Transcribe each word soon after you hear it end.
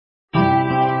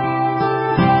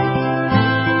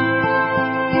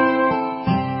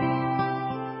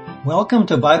Welcome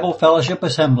to Bible Fellowship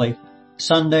Assembly,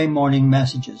 Sunday Morning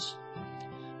Messages.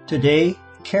 Today,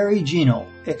 Carrie Gino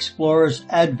explores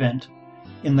Advent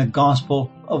in the Gospel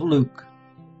of Luke.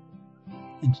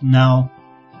 And now,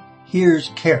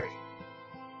 here's Carrie.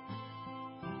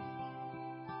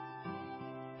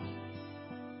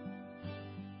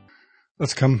 Let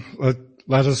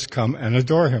us come and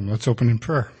adore Him. Let's open in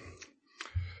prayer.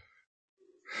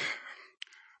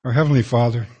 Our Heavenly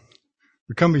Father,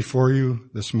 we come before you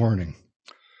this morning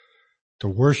to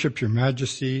worship your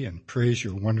majesty and praise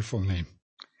your wonderful name.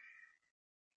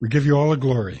 We give you all the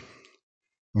glory,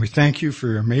 and we thank you for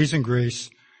your amazing grace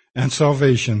and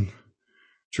salvation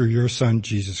through your Son,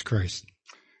 Jesus Christ.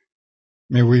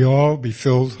 May we all be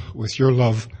filled with your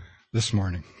love this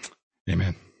morning.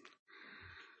 Amen.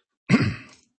 I'd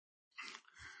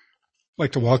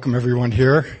like to welcome everyone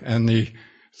here and the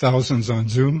thousands on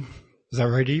Zoom. Is that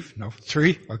right, Eve? No,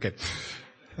 3? Okay.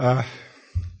 In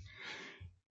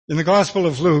the Gospel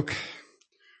of Luke,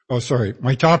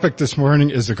 my topic this morning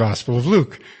is the Gospel of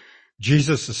Luke,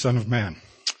 Jesus, the Son of Man.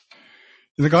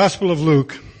 In the Gospel of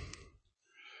Luke,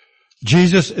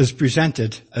 Jesus is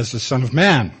presented as the Son of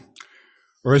Man,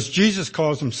 or as Jesus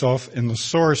calls himself in the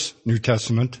source New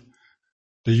Testament,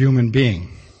 the human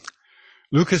being.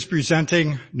 Luke is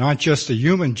presenting not just the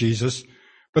human Jesus,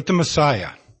 but the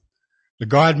Messiah, the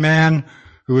God-man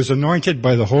who is anointed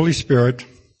by the Holy Spirit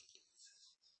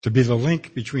to be the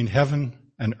link between heaven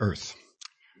and earth.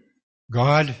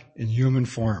 God in human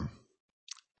form,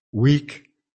 weak,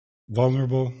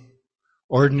 vulnerable,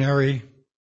 ordinary,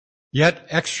 yet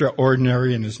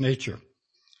extraordinary in his nature,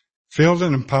 filled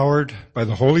and empowered by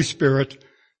the Holy Spirit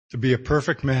to be a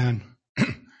perfect man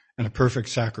and a perfect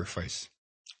sacrifice.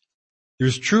 He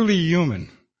was truly human,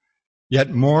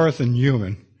 yet more than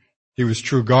human, he was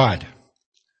true God.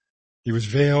 He was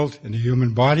veiled in a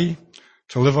human body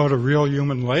to live out a real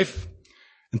human life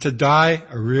and to die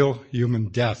a real human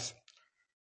death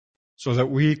so that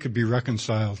we could be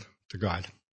reconciled to God.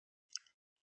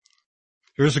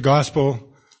 Here's the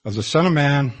gospel of the Son of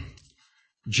Man,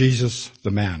 Jesus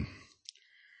the man.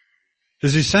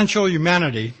 His essential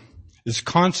humanity is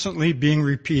constantly being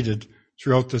repeated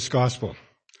throughout this gospel.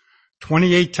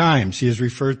 28 times he is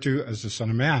referred to as the Son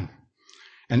of Man,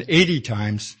 and 80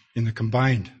 times in the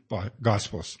combined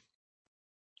Gospels.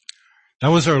 That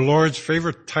was our Lord's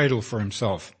favorite title for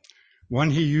himself,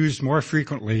 one he used more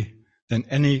frequently than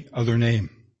any other name.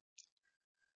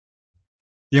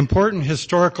 The important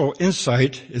historical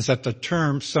insight is that the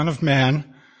term Son of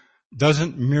Man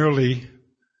doesn't merely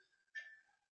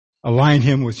align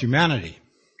him with humanity.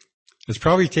 It's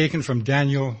probably taken from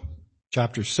Daniel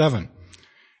chapter 7.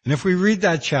 And if we read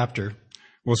that chapter,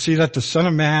 we'll see that the Son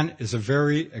of Man is a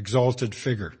very exalted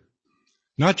figure.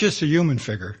 Not just a human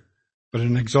figure, but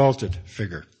an exalted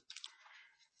figure.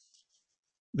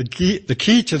 The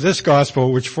key to this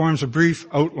gospel, which forms a brief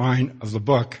outline of the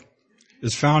book,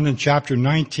 is found in chapter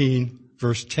 19,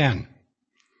 verse 10.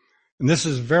 And this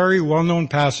is a very well-known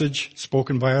passage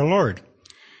spoken by our Lord,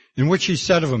 in which he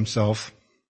said of himself,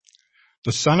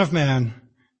 "The Son of Man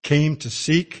came to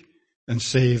seek and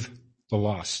save the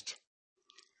lost."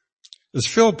 As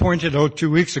Phil pointed out 2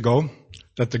 weeks ago,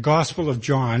 that the Gospel of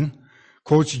John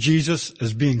quotes Jesus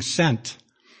as being sent.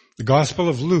 The Gospel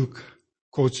of Luke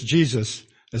quotes Jesus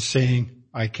as saying,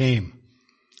 "I came."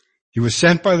 He was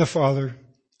sent by the Father,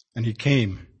 and he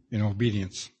came in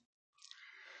obedience.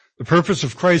 The purpose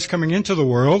of Christ coming into the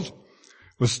world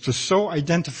was to so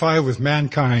identify with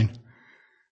mankind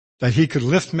that he could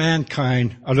lift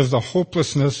mankind out of the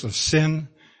hopelessness of sin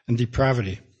and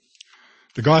depravity.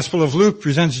 The Gospel of Luke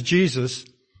presents Jesus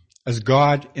as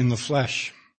God in the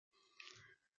flesh.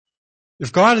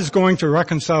 If God is going to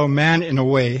reconcile man in a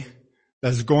way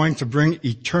that is going to bring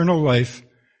eternal life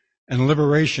and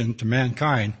liberation to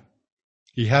mankind,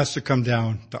 he has to come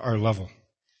down to our level.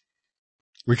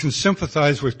 We can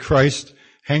sympathize with Christ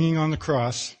hanging on the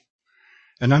cross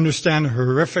and understand the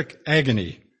horrific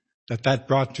agony that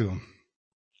brought to him.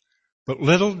 But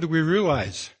little do we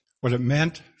realize what it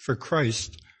meant for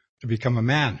Christ to become a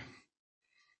man.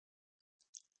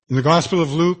 In the Gospel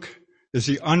of Luke is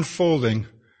the unfolding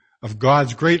of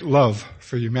God's great love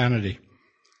for humanity.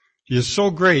 He is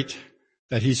so great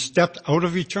that he stepped out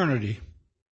of eternity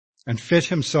and fit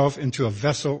himself into a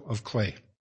vessel of clay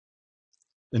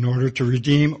in order to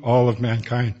redeem all of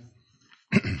mankind.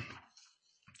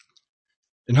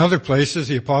 In other places,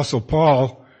 the Apostle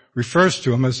Paul refers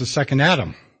to him as the second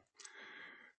Adam.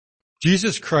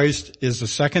 Jesus Christ is the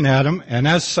second Adam, and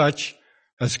as such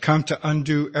has come to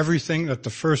undo everything that the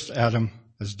first Adam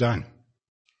has done.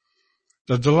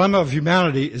 The dilemma of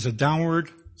humanity is a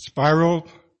downward spiral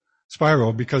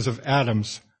because of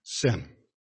Adam's sin.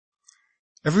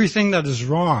 Everything that is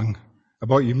wrong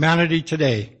about humanity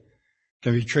today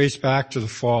can be traced back to the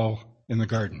fall in the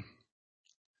garden.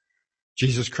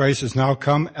 Jesus Christ has now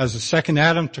come as the second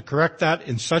Adam to correct that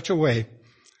in such a way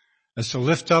as to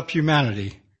lift up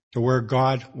humanity to where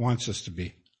God wants us to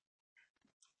be.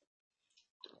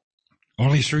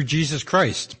 Only through Jesus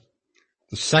Christ,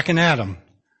 the second Adam,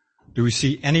 do we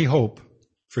see any hope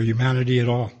for humanity at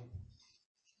all.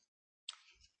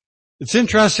 It's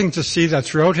interesting to see that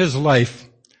throughout his life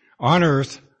on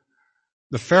earth,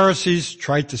 the Pharisees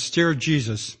tried to steer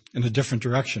Jesus in a different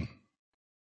direction.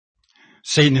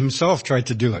 Satan himself tried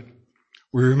to do it.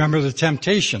 We remember the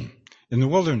temptation in the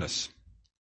wilderness.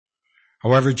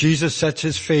 However, Jesus sets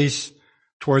his face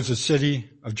towards the city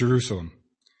of Jerusalem.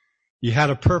 He had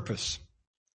a purpose,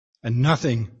 and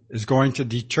nothing is going to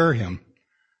deter him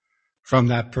from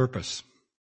that purpose.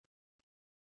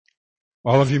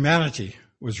 All of humanity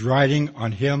was riding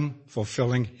on him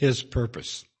fulfilling his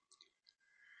purpose.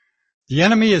 The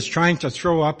enemy is trying to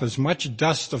throw up as much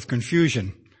dust of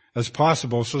confusion as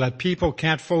possible so that people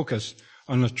can't focus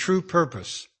on the true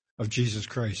purpose of Jesus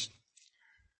Christ.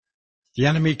 The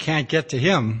enemy can't get to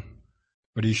him,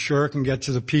 but he sure can get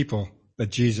to the people that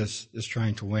Jesus is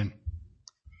trying to win.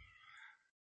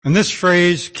 And this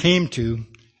phrase, came to,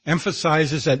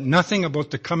 emphasizes that nothing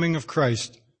about the coming of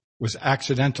Christ was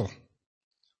accidental.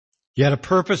 He had a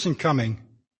purpose in coming,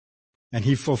 and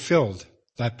he fulfilled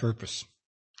that purpose.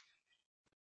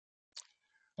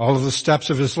 All of the steps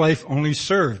of his life only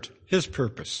served his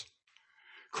purpose.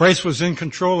 Christ was in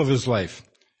control of his life,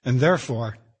 and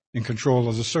therefore in control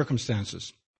of the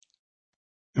circumstances.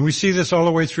 And we see this all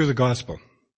the way through the gospel.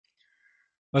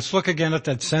 Let's look again at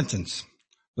that sentence.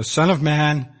 The Son of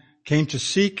Man came to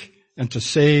seek and to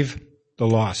save the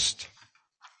lost.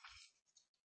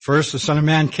 First, the Son of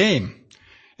Man came.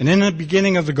 And in the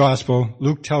beginning of the gospel,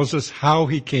 Luke tells us how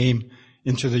he came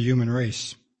into the human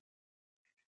race.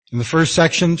 In the first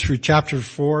section through chapter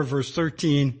 4, verse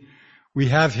 13, we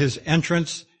have his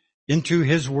entrance into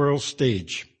his world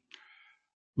stage.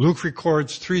 Luke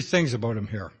records three things about him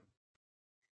here.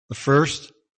 The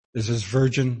first is his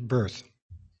virgin birth.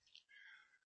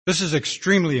 This is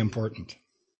extremely important.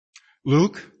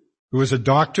 Luke, who is a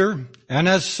doctor and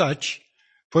as such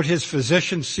put his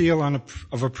physician seal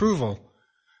of approval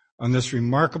on this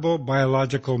remarkable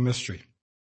biological mystery.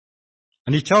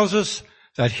 And he tells us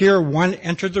that here one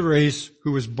entered the race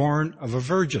who was born of a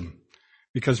virgin,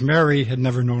 because Mary had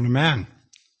never known a man.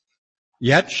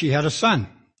 Yet she had a son,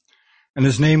 and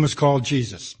his name was called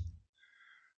Jesus.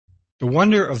 The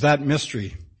wonder of that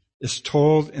mystery is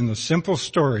told in the simple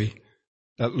story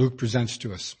that Luke presents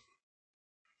to us.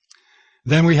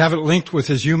 Then we have it linked with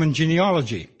his human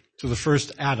genealogy to the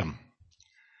first Adam.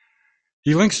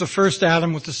 He links the first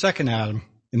Adam with the second Adam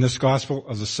in this gospel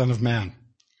of the Son of Man.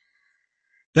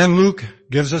 Then Luke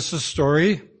gives us the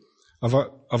story of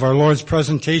our Lord's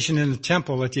presentation in the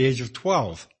temple at the age of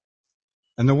 12,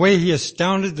 and the way he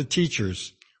astounded the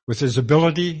teachers with his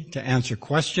ability to answer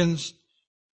questions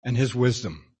and his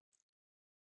wisdom.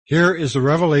 Here is the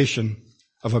revelation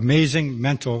of amazing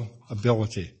mental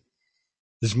ability.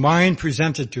 His mind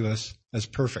presented to us as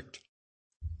perfect.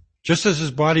 Just as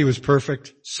his body was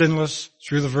perfect, sinless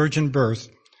through the virgin birth,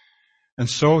 and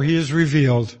so he is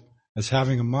revealed as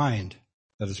having a mind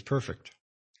that is perfect.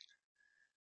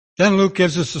 Then Luke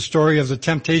gives us the story of the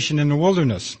temptation in the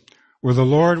wilderness, where the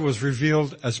Lord was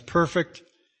revealed as perfect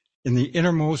in the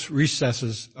innermost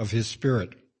recesses of his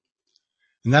spirit.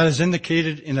 And that is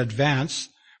indicated in advance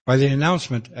by the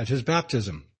announcement at his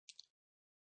baptism.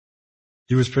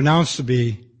 He was pronounced to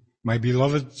be my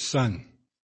beloved Son,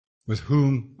 with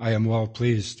whom I am well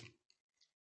pleased.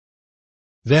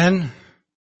 Then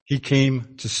he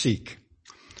came to seek.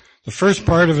 The first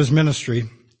part of his ministry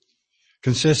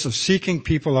consists of seeking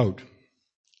people out,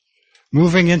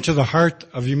 moving into the heart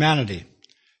of humanity,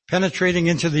 penetrating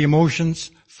into the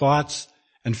emotions, thoughts,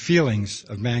 and feelings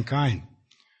of mankind.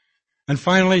 And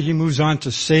finally, he moves on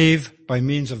to save by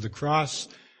means of the cross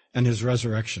and his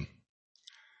resurrection.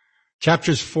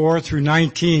 Chapters 4 through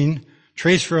 19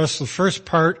 trace for us the first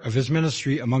part of his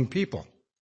ministry among people,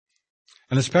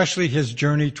 and especially his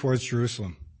journey towards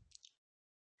Jerusalem.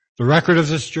 The record of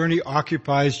this journey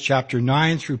occupies chapter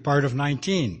 9 through part of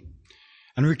 19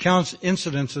 and recounts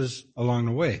incidences along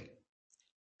the way.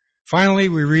 Finally,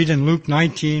 we read in Luke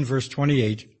 19, verse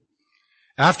 28,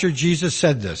 after Jesus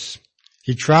said this,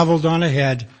 he traveled on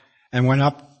ahead and went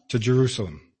up to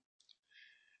Jerusalem.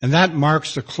 And that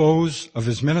marks the close of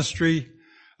his ministry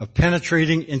of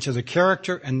penetrating into the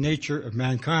character and nature of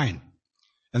mankind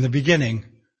and the beginning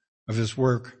of his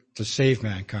work to save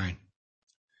mankind.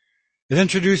 It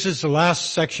introduces the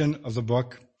last section of the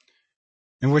book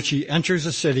in which he enters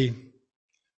a city,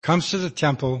 comes to the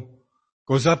temple,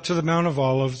 goes up to the Mount of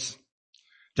Olives,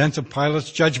 then to Pilate's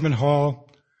judgment hall,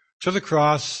 to the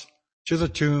cross, to the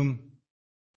tomb,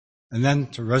 and then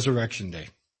to Resurrection Day.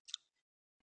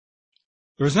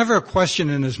 There was never a question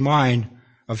in his mind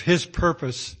of his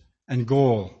purpose and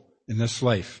goal in this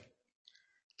life,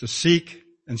 to seek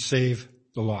and save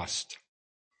the lost.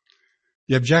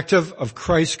 The objective of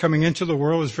Christ coming into the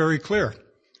world is very clear.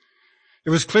 It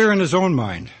was clear in his own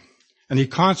mind, and he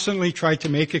constantly tried to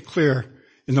make it clear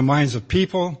in the minds of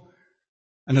people,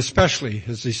 and especially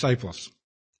his disciples.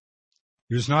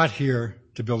 He was not here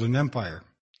to build an empire.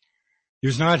 He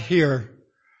was not here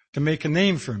to make a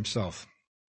name for himself.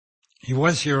 He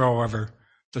was here, however,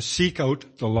 to seek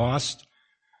out the lost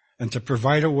and to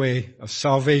provide a way of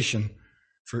salvation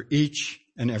for each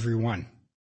and every one.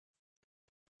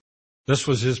 This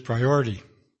was his priority.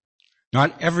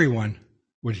 Not everyone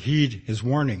would heed his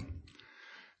warning.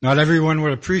 Not everyone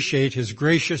would appreciate his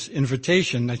gracious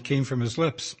invitation that came from his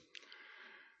lips.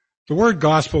 The word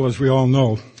gospel, as we all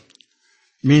know,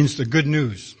 means the good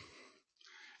news.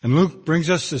 And Luke brings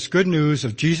us this good news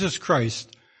of Jesus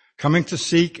Christ coming to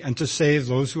seek and to save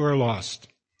those who are lost.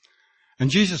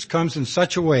 And Jesus comes in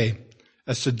such a way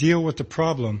as to deal with the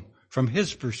problem from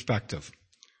his perspective.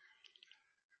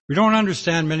 We don't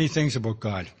understand many things about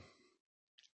God,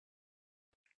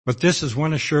 but this is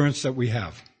one assurance that we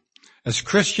have. As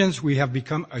Christians, we have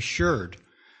become assured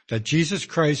that Jesus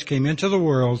Christ came into the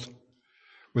world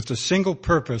with the single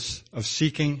purpose of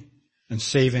seeking and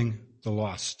saving the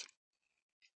lost.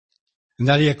 And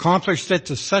that he accomplished it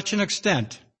to such an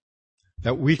extent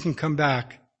that we can come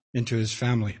back into his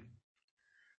family.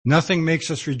 Nothing makes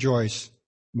us rejoice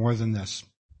more than this.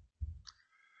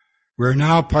 We're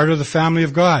now part of the family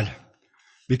of God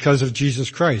because of Jesus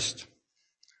Christ.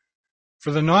 For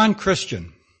the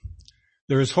non-Christian,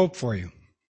 there is hope for you.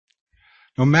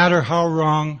 No matter how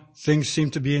wrong things seem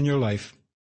to be in your life,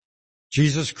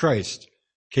 Jesus Christ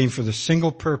came for the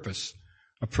single purpose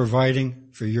of providing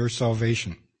for your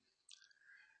salvation.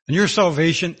 And your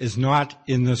salvation is not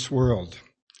in this world.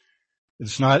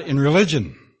 It's not in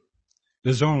religion. It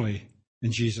is only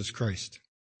in Jesus Christ.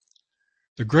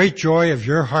 The great joy of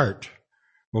your heart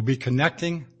will be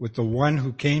connecting with the one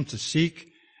who came to seek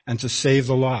and to save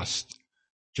the lost,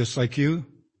 just like you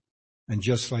and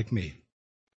just like me.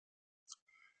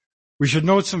 We should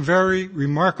note some very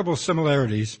remarkable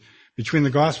similarities between the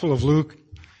Gospel of Luke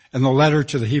and the letter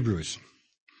to the Hebrews.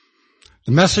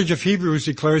 The message of Hebrews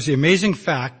declares the amazing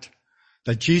fact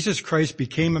that Jesus Christ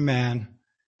became a man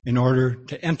in order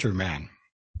to enter man.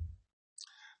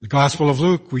 The Gospel of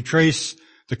Luke, we trace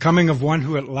the coming of one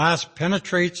who at last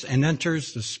penetrates and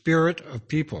enters the spirit of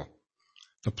people,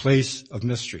 the place of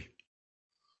mystery.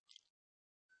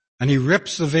 And he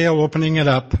rips the veil, opening it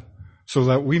up so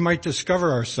that we might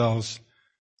discover ourselves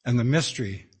and the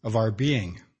mystery of our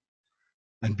being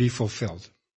and be fulfilled.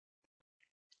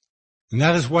 And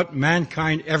that is what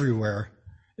mankind everywhere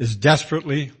is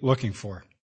desperately looking for.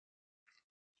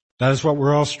 That is what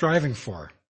we're all striving for.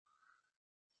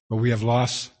 But we have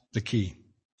lost the key.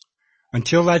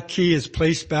 Until that key is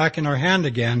placed back in our hand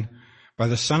again by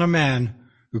the Son of Man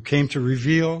who came to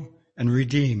reveal and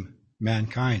redeem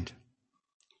mankind.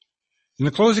 In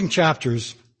the closing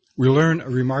chapters, we learn a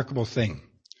remarkable thing.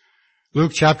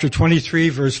 Luke chapter 23,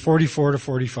 verse 44 to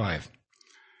 45.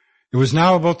 It was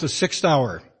now about the 6th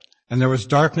hour, and there was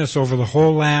darkness over the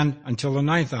whole land until the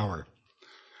 9th hour,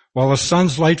 while the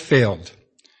sun's light failed,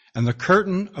 and the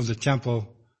curtain of the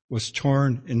temple was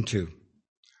torn in two.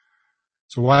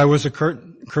 So why was the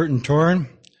curtain torn?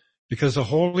 Because the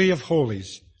Holy of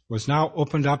Holies was now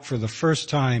opened up for the first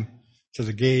time to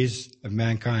the gaze of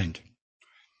mankind.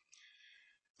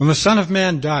 When the Son of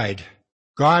Man died,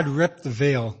 God ripped the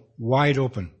veil wide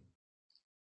open.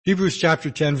 Hebrews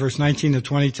chapter 10, verse 19 to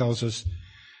 20 tells us,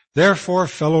 "Therefore,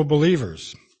 fellow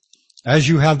believers, as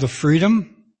you have the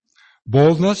freedom,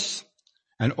 boldness,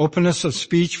 and openness of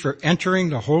speech for entering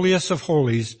the holiest of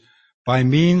holies by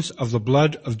means of the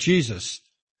blood of Jesus,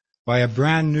 by a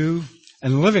brand new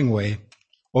and living way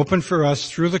opened for us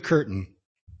through the curtain,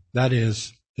 that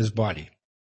is, his body."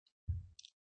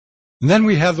 And then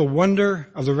we have the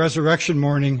wonder of the resurrection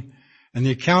morning and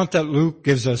the account that Luke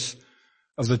gives us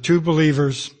of the two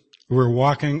believers who were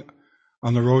walking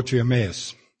on the road to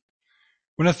Emmaus,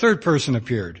 when a third person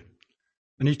appeared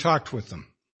and he talked with them.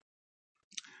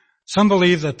 Some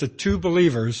believe that the two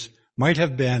believers might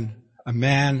have been a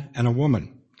man and a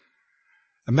woman.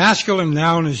 A masculine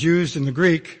noun is used in the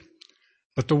Greek,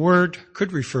 but the word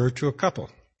could refer to a couple.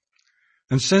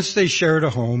 And since they shared a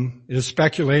home, it is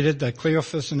speculated that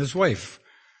Cleophas and his wife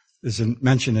is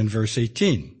mentioned in verse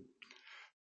 18.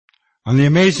 On the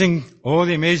amazing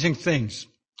things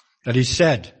that he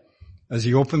said as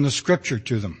he opened the scripture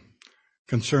to them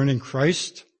concerning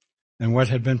Christ and what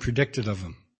had been predicted of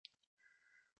him.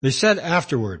 They said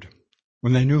afterward,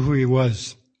 when they knew who he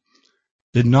was,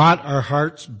 "Did not our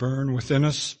hearts burn within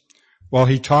us while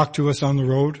he talked to us on the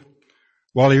road,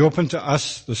 while he opened to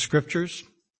us the scriptures?"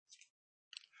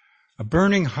 A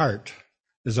burning heart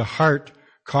is a heart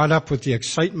caught up with the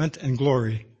excitement and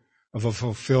glory of a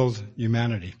fulfilled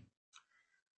humanity.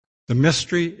 The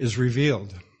mystery is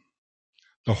revealed.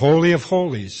 The Holy of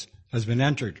Holies has been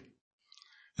entered.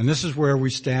 And this is where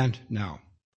we stand now.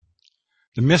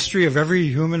 The mystery of every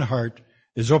human heart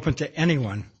is open to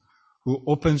anyone who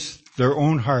opens their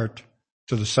own heart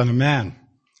to the Son of Man,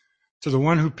 to the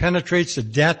one who penetrates the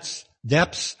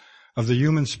depths of the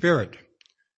human spirit,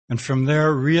 and from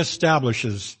there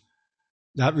reestablishes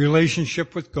that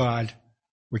relationship with God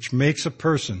which makes a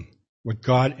person what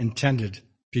God intended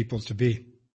people to be.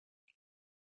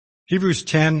 Hebrews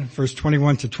 10, verse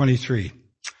 21 to 23.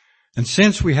 And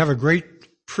since we have a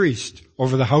great priest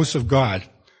over the house of God,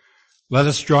 let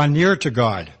us draw near to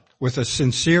God with a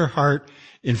sincere heart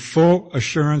in full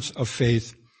assurance of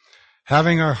faith,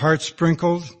 having our hearts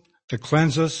sprinkled to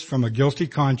cleanse us from a guilty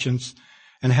conscience,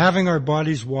 and having our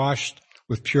bodies washed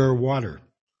with pure water.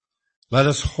 Let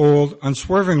us hold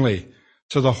unswervingly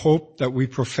to the hope that we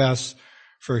profess,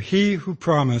 for he who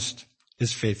promised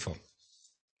is faithful.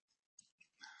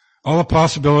 All the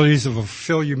possibilities of a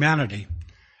fulfilled humanity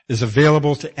is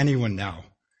available to anyone now,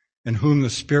 in whom the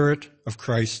Spirit of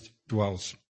Christ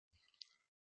dwells.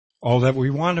 All that we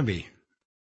want to be,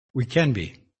 we can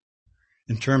be,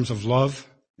 in terms of love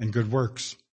and good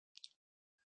works.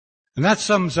 And that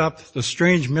sums up the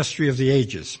strange mystery of the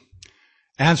ages,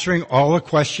 answering all the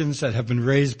questions that have been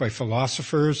raised by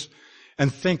philosophers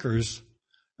and thinkers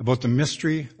about the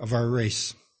mystery of our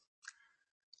race.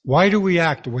 Why do we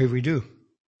act the way we do?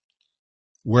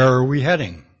 Where are we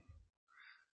heading?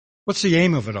 What's the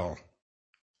aim of it all?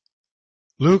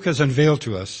 Luke has unveiled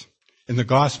to us in the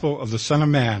gospel of the Son of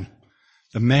Man,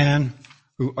 the man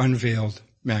who unveiled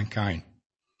mankind.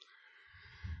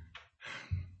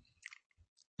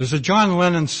 There's a John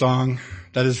Lennon song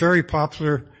that is very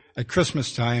popular at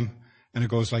Christmas time, and it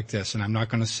goes like this, and I'm not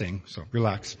going to sing, so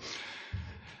relax.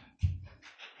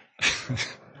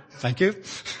 Thank you.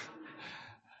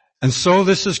 And so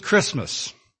this is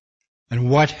Christmas, and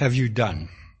what have you done?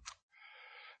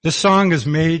 This song is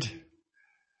made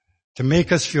to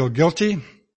make us feel guilty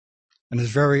and is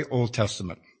very Old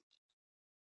Testament.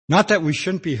 Not that we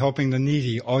shouldn't be helping the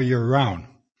needy all year round,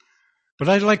 but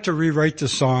I'd like to rewrite the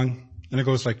song, and it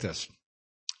goes like this.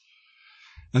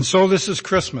 And so this is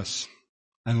Christmas,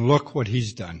 and look what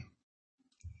he's done.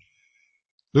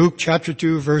 Luke chapter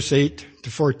 2, verse 8 to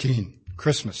 14,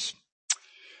 Christmas.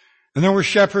 And there were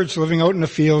shepherds living out in the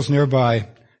fields nearby,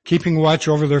 keeping watch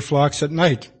over their flocks at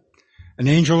night. An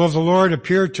angel of the Lord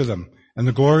appeared to them, and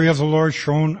the glory of the Lord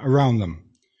shone around them,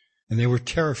 and they were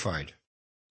terrified.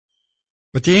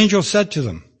 But the angel said to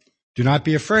them, "Do not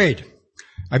be afraid.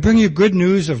 I bring you good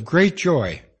news of great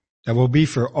joy that will be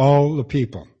for all the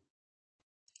people.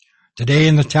 Today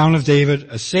in the town of David,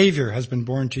 a Savior has been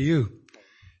born to you.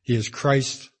 He is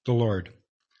Christ the Lord.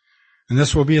 And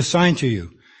this will be a sign to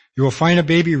you. You will find a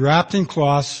baby wrapped in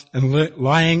cloths and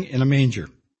lying in a manger."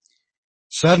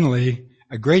 Suddenly,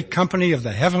 a great company of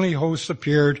the heavenly hosts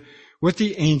appeared with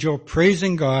the angel,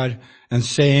 praising God and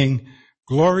saying,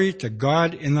 "Glory to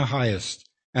God in the highest,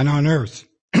 and on earth,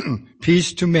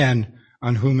 peace to men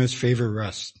on whom his favor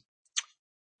rests."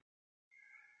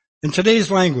 In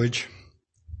today's language,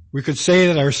 we could say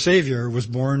that our Savior was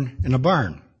born in a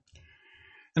barn.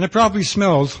 And it probably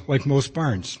smelled like most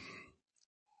barns.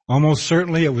 Almost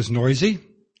certainly it was noisy,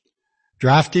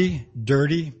 drafty,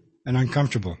 dirty, and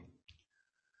uncomfortable.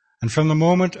 And from the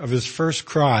moment of his first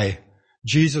cry,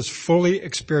 Jesus fully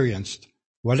experienced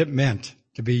what it meant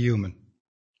to be human.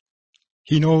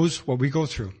 He knows what we go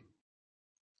through.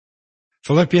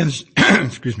 Philippians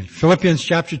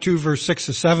chapter 2, verse 6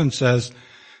 to 7 says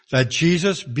that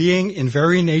Jesus, being in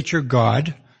very nature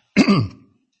God,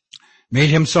 made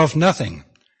himself nothing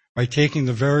by taking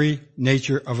the very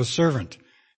nature of a servant,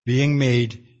 being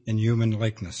made in human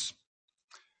likeness.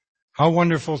 How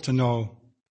wonderful to know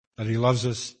that he loves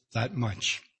us that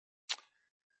much.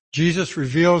 Jesus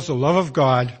reveals the love of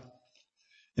God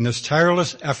in his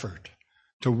tireless effort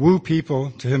to woo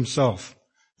people to himself,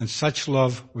 and such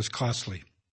love was costly.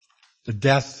 The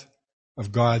death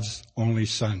of God's only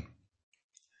Son.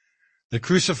 They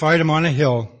crucified him on a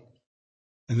hill,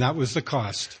 and that was the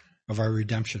cost of our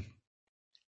redemption.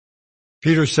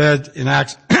 Peter said in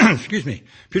Acts,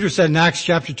 Peter said in Acts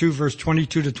chapter 2 verse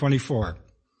 22 to 24,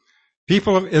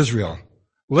 "People of Israel,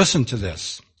 listen to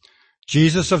this.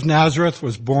 Jesus of Nazareth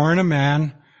was a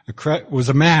man,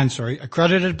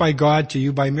 accredited by God to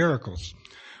you by miracles,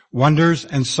 wonders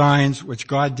and signs which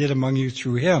God did among you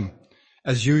through him,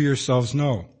 as you yourselves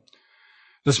know.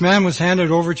 This man was handed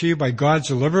over to you by God's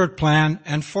deliberate plan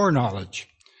and foreknowledge,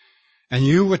 and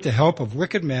you, with the help of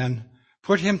wicked men,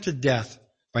 put him to death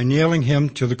by nailing him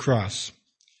to the cross.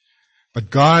 But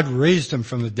God raised him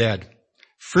from the dead,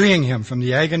 freeing him from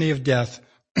the agony of death,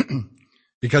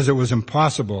 because it was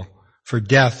impossible for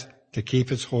death to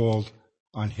keep its hold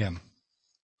on him."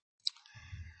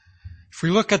 If we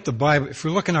look at the Bible, if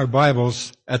we look in our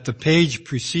Bibles at the page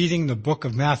preceding the book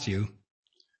of Matthew,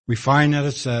 we find that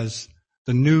it says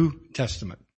the New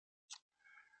Testament.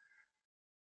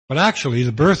 But actually,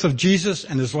 the birth of Jesus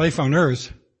and his life on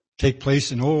earth take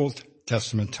place in Old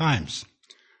Testament times.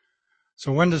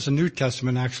 So when does the New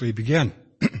Testament actually begin?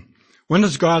 When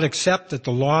does God accept that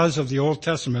the laws of the Old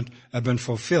Testament have been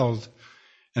fulfilled,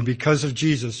 and because of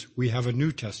Jesus, we have a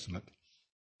New Testament?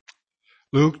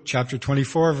 Luke chapter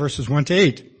 24, verses 1 to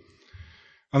 8.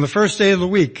 On the first day of the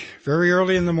week, very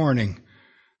early in the morning,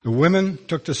 the women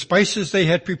took the spices they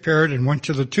had prepared and went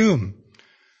to the tomb.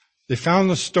 They found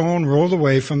the stone rolled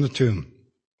away from the tomb.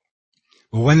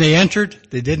 But when they entered,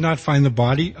 they did not find the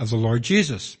body of the Lord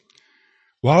Jesus.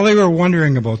 While they were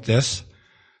wondering about this,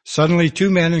 suddenly 2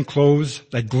 men in clothes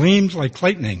that gleamed like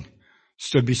lightning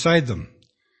stood beside them.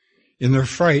 In their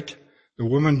fright, the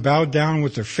women bowed down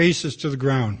with their faces to the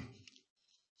ground.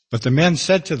 But the men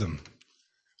said to them,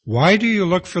 "Why do you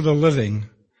look for the living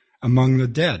among the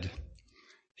dead?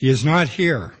 He is not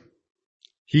here.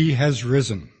 He has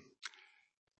risen.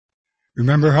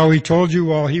 Remember how he told you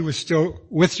while he was still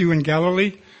with you in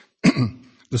Galilee?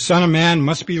 The Son of Man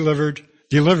must be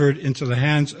delivered into the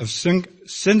hands of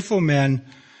sinful men,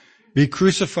 be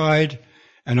crucified,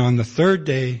 and on the third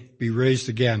day be raised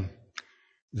again."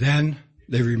 Then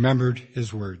they remembered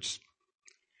his words.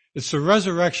 It's the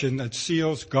resurrection that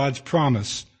seals God's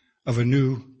promise of a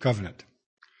new covenant.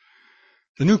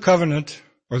 The new covenant,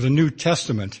 or the New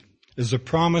Testament, is a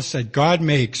promise that God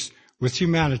makes with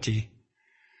humanity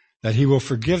that he will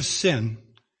forgive sin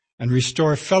and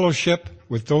restore fellowship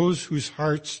with those whose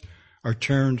hearts are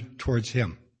turned towards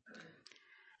him.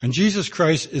 And Jesus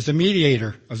Christ is the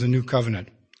mediator of the new covenant,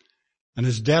 and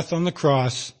his death on the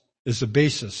cross is the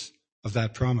basis of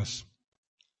that promise.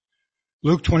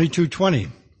 Luke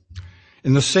 22:20.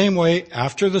 In the same way,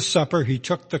 after the supper, he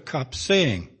took the cup,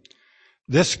 saying,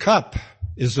 "This cup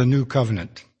is the new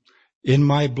covenant in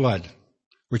my blood,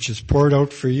 which is poured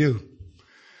out for you."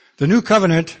 The new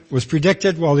covenant was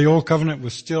predicted while the old covenant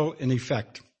was still in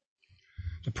effect.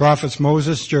 The prophets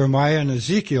Moses, Jeremiah, and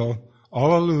Ezekiel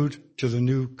all allude to the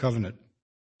new covenant.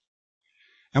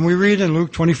 And we read in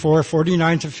Luke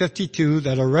 24:49 to 52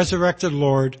 that a resurrected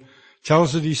Lord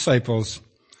tells the disciples,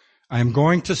 "I am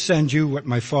going to send you what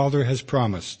my Father has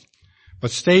promised, but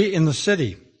stay in the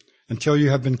city until you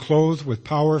have been clothed with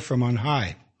power from on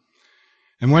high."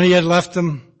 And when he had led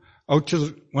them out to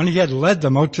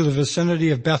the vicinity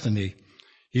of Bethany,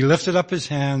 he lifted up his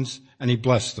hands and he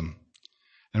blessed them.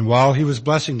 And while he was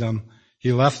blessing them,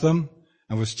 he left them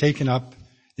and was taken up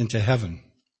into heaven.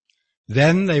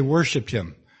 Then they worshipped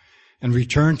him and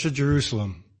returned to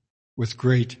Jerusalem with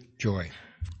great joy.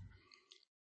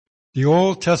 The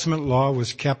Old Testament law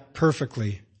was kept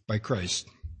perfectly by Christ,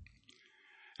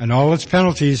 and all its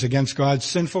penalties against God's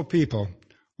sinful people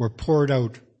were poured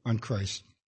out on Christ.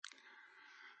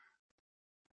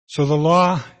 So the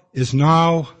law is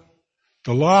now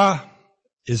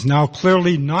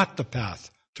clearly not the path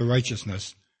to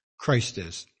righteousness. Christ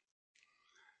is.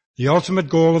 The ultimate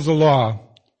goal of the law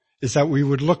is that we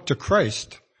would look to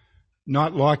Christ,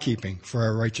 not law-keeping, for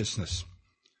our righteousness.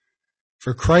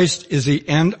 For Christ is the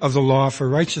end of the law for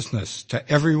righteousness to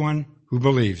everyone who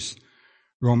believes.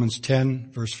 Romans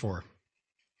 10, verse 4.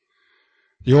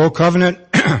 The old covenant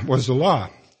was the law.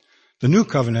 The new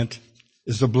covenant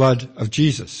is the blood of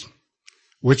Jesus.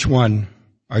 Which one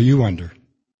are you under?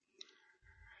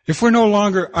 If we're no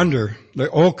longer under the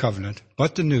old covenant,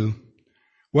 but the new,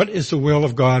 what is the will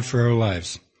of God for our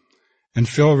lives? And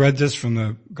Phil read this from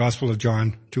the Gospel of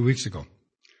John 2 weeks ago.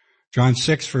 John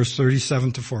 6, verse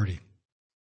 37 to 40.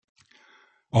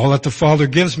 All that the Father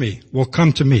gives me will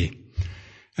come to me,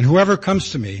 and whoever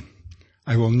comes to me,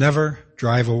 I will never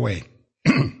drive away.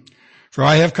 For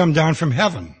I have come down from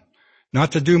heaven,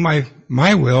 not to do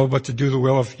my will, but to do the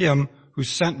will of him who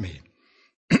sent me.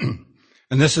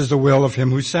 And this is the will of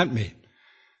him who sent me,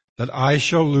 that I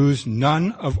shall lose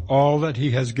none of all that he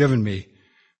has given me,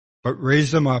 but raise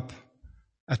them up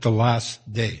at the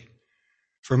last day.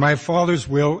 For my Father's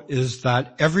will is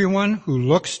that everyone who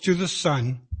looks to the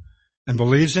Son and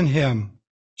believes in him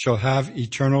shall have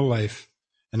eternal life,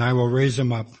 and I will raise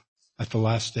him up at the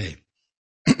last day.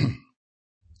 In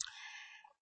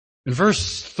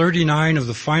verse 39 of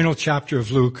the final chapter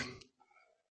of Luke,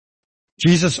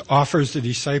 Jesus offers the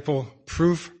disciple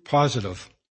proof positive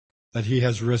that he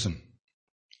has risen.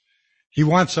 He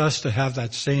wants us to have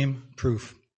that same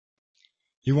proof.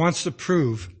 He wants to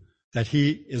prove that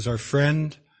he is our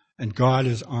friend and God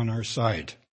is on our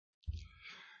side.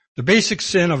 The basic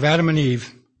sin of Adam and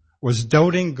Eve was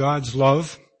doubting God's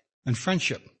love and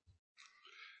friendship.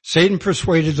 Satan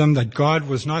persuaded them that God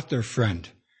was not their friend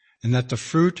and that the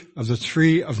fruit of the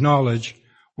tree of knowledge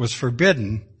was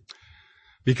forbidden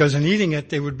because in eating it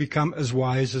they would become as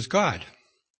wise as God.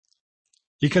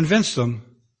 He convinced them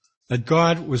that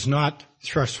God was not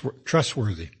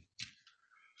trustworthy.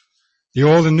 The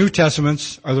Old and New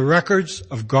Testaments are the records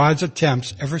of God's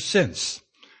attempts ever since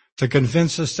to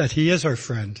convince us that he is our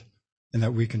friend and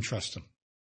that we can trust him.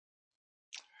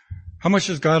 How much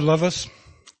does God love us?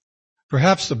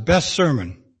 Perhaps the best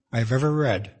sermon I've ever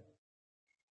read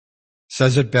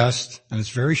says it best, and it's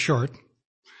very short,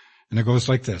 and it goes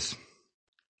like this.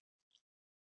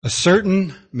 A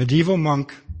certain medieval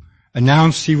monk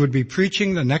announced he would be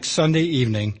preaching the next Sunday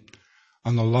evening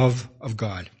on the love of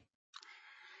God.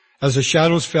 As the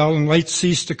shadows fell and light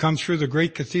ceased to come through the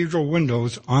great cathedral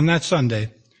windows on that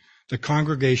Sunday, the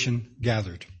congregation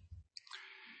gathered.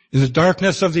 In the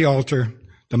darkness of the altar,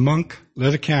 the monk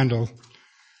lit a candle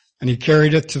and he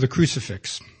carried it to the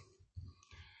crucifix.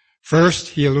 First,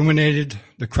 he illuminated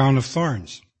the crown of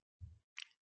thorns.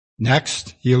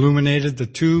 Next, he illuminated the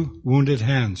 2 wounded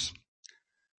hands.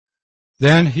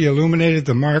 Then he illuminated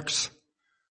the marks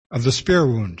of the spear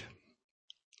wound.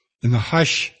 In the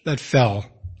hush that fell,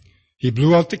 he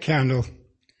blew out the candle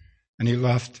and he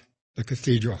left the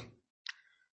cathedral.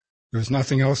 There was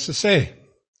nothing else to say.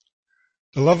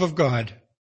 The love of God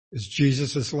is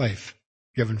Jesus' life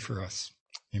given for us.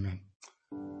 Amen.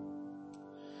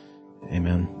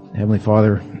 Amen. Heavenly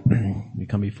Father, we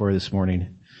come before you this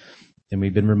morning, and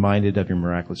we've been reminded of your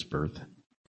miraculous birth.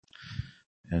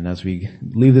 And as we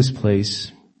leave this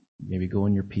place, may we go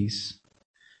in your peace,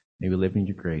 may we live in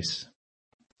your grace,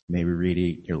 may we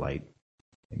radiate your light.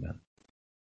 Amen.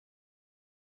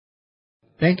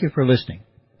 Thank you for listening.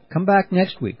 Come back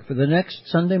next week for the next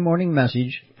Sunday morning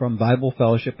message from Bible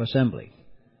Fellowship Assembly.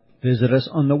 Visit us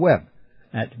on the web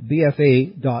at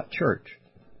bfa.church,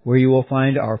 where you will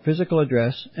find our physical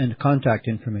address and contact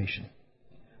information.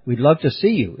 We'd love to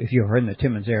see you if you're in the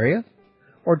Timmins area,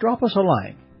 or drop us a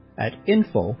line at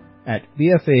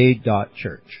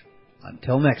info@bfa.church.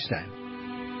 Until next time.